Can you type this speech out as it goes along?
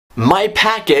My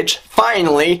package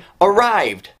finally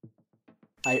arrived!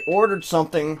 I ordered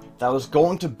something that was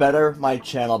going to better my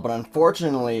channel, but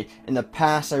unfortunately, in the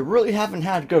past, I really haven't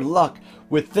had good luck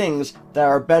with things that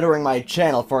are bettering my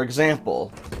channel. For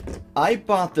example, I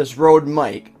bought this Rode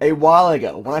mic a while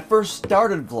ago when I first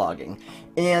started vlogging,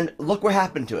 and look what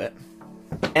happened to it.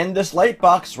 And this light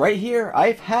box right here,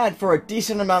 I've had for a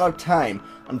decent amount of time.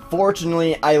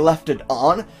 Unfortunately, I left it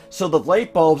on, so the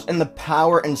light bulbs and the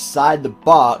power inside the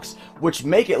box, which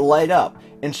make it light up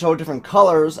and show different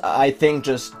colors, I think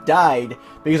just died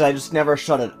because I just never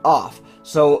shut it off.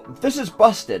 So this is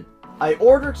busted. I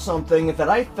ordered something that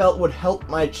I felt would help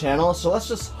my channel, so let's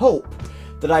just hope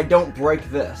that I don't break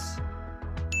this.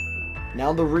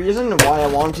 Now the reason why I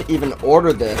wanted to even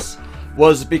order this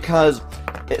was because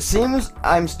it seems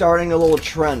I'm starting a little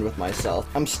trend with myself.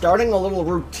 I'm starting a little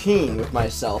routine with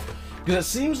myself because it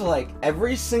seems like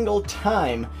every single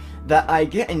time that I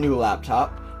get a new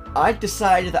laptop, I've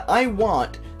decided that I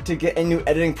want to get a new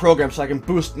editing program so I can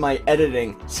boost my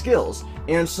editing skills.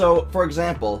 And so, for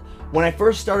example, when I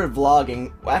first started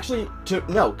vlogging,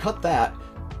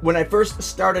 when I first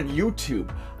started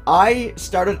YouTube, I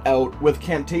started out with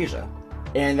Camtasia,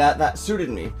 and that suited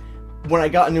me. When I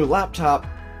got a new laptop,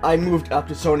 I moved up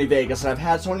to Sony Vegas, and I've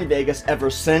had Sony Vegas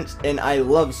ever since, and I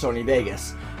love Sony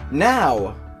Vegas.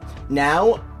 Now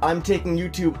I'm taking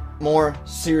YouTube more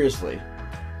seriously,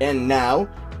 and now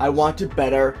I want to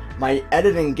better my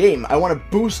editing game. I want to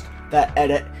boost that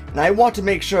edit, and I want to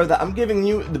make sure that I'm giving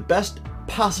you the best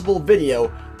possible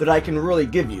video that I can really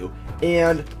give you.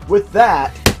 And with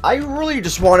that, I really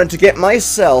just wanted to get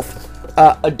myself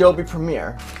Adobe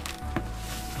Premiere.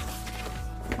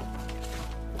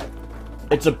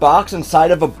 It's a box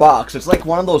inside of a box. It's like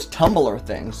one of those tumbler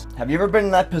things. Have you ever been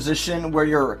in that position where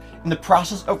you're in the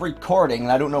process of recording,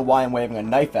 and I don't know why I'm waving a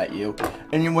knife at you,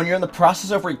 and when you're in the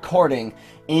process of recording,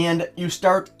 and you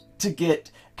start to get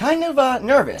kind of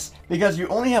nervous because you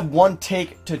only have one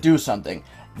take to do something?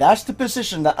 That's the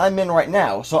position that I'm in right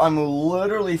now, so I'm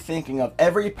literally thinking of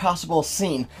every possible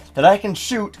scene that I can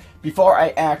shoot before I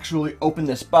actually open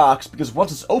this box, because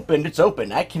once it's opened, it's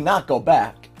open. I cannot go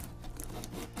back.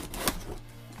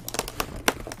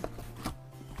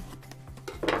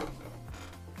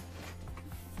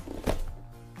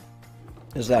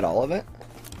 Is that all of it?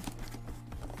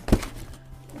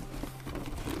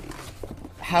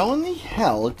 How in the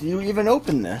hell do you even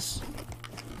open this?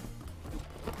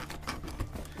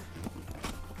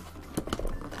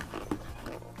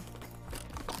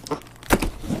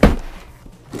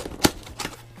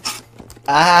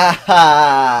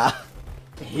 Ah!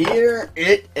 Here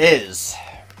it is.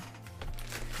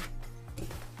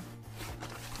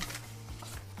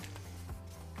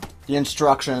 The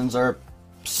instructions are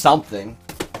something.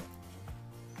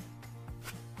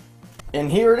 And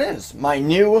here it is, my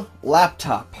new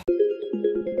laptop.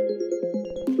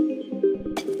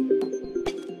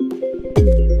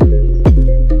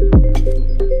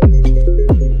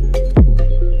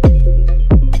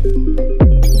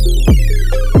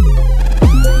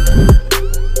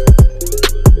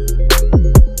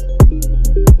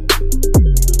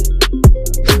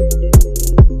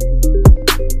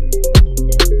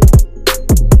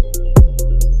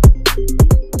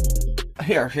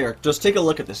 Here, just take a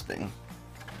look at this thing.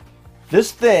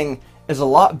 This thing is a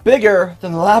lot bigger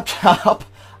than the laptop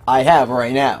I have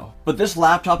right now. But this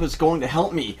laptop is going to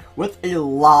help me with a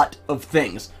lot of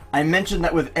things. I mentioned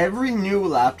that with every new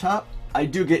laptop, I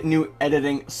do get new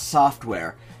editing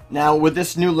software. Now, with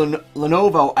this new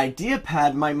Lenovo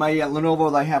IdeaPad, my Lenovo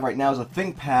that I have right now is a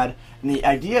ThinkPad, and the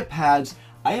IdeaPads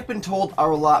I have been told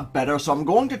are a lot better. So I'm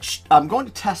going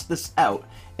to test this out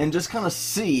and just kind of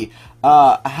see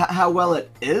how well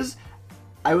it is.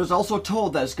 I was also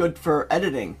told that it's good for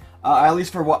editing, at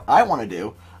least for what I want to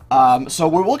do. So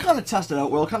we'll kind of test it out.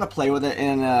 We'll kind of play with it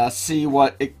and see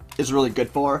what it is really good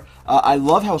for. I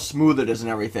love how smooth it is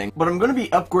and everything. But I'm going to be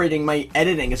upgrading my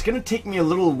editing. It's going to take me a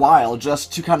little while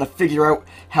just to kind of figure out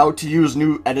how to use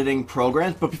new editing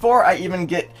programs. But before I even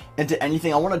get into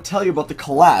anything, I want to tell you about the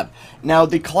collab. Now,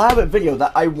 the collab video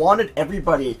that I wanted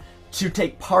everybody to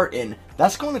take part in,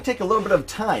 that's going to take a little bit of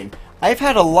time. I've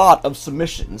had a lot of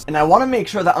submissions, and I want to make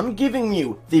sure that I'm giving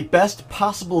you the best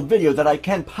possible video that I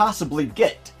can possibly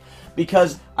get,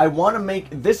 because I want to make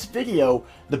this video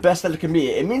the best that it can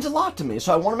be. It means a lot to me,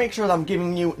 so I want to make sure that I'm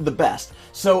giving you the best.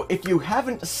 So if you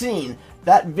haven't seen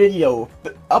that video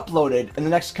uploaded in the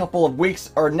next couple of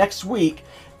weeks or next week,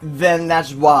 then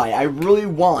that's why. I really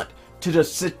want to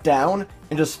just sit down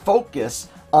and just focus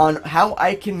on how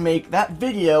I can make that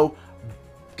video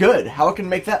good, how I can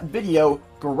make that video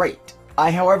great. I,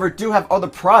 however, do have other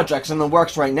projects in the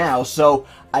works right now, so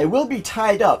I will be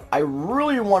tied up. I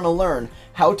really want to learn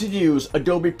how to use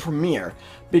Adobe Premiere,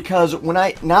 because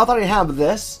now that I have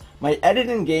this, my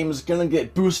editing game is going to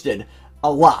get boosted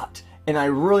a lot, and I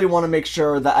really want to make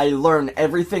sure that I learn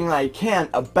everything I can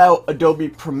about Adobe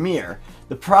Premiere.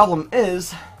 The problem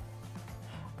is,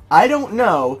 I don't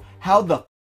know how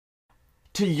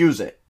to use it.